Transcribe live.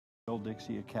Old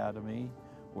Dixie Academy,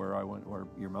 where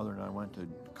your mother and I went to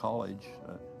college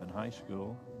and high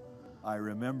school. I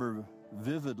remember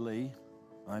vividly,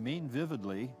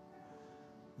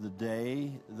 the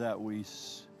day that it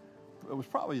was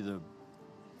probably the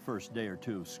first day or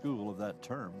two of school of that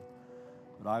term,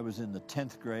 but I was in the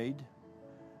 10th grade,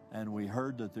 and we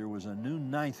heard that there was a new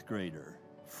 9th grader,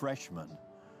 freshman,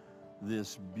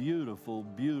 this beautiful,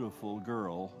 beautiful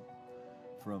girl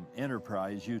from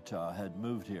Enterprise, Utah, had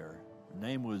moved here. Her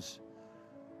name was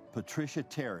Patricia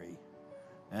Terry,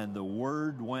 and the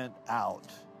word went out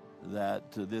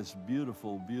that this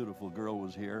beautiful, beautiful girl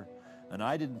was here, and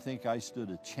I didn't think I stood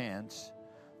a chance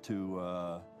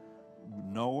to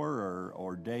know her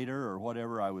or date her or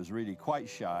whatever. I was really quite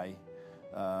shy,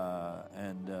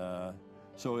 so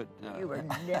it... You were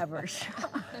never shy.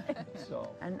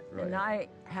 And I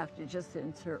have to just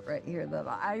insert right here that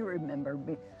I remember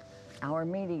our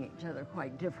meeting each other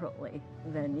quite differently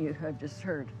than you have just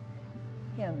heard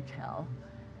him tell.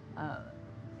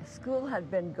 School had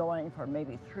been going for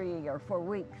maybe 3 or 4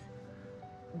 weeks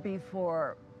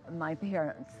before my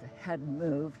parents had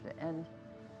moved, and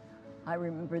I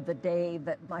remember the day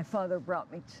that my father brought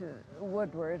me to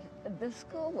Woodward. The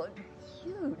school looked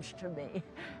huge to me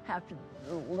after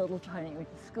the little tiny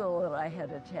school that I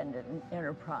had attended in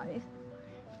Enterprise.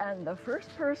 And the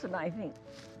first person, I think,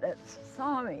 that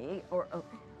saw me, or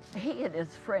he and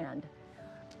his friend,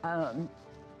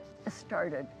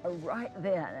 started right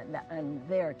then and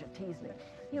there to tease me.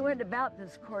 He went about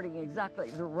this courting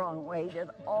exactly the wrong way, did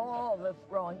all the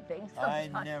wrong things. I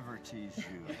never teased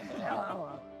you.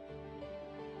 No.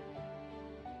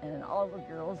 And all the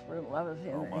girls were in love with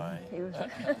him. Oh my.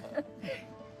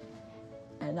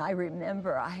 And I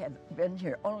remember I had been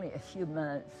here only a few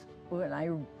months when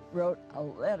I wrote a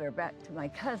letter back to my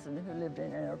cousin who lived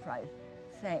in Enterprise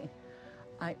saying,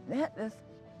 I met this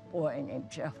boy named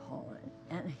Jeff Holland,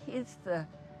 and he's the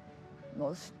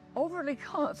most overly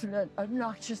confident,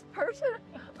 obnoxious person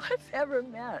I've ever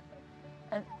met.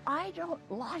 And I don't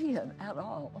like him at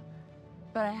all.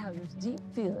 But I have this deep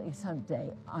feeling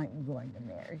someday I'm going to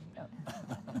marry him.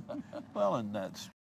 Well, and that's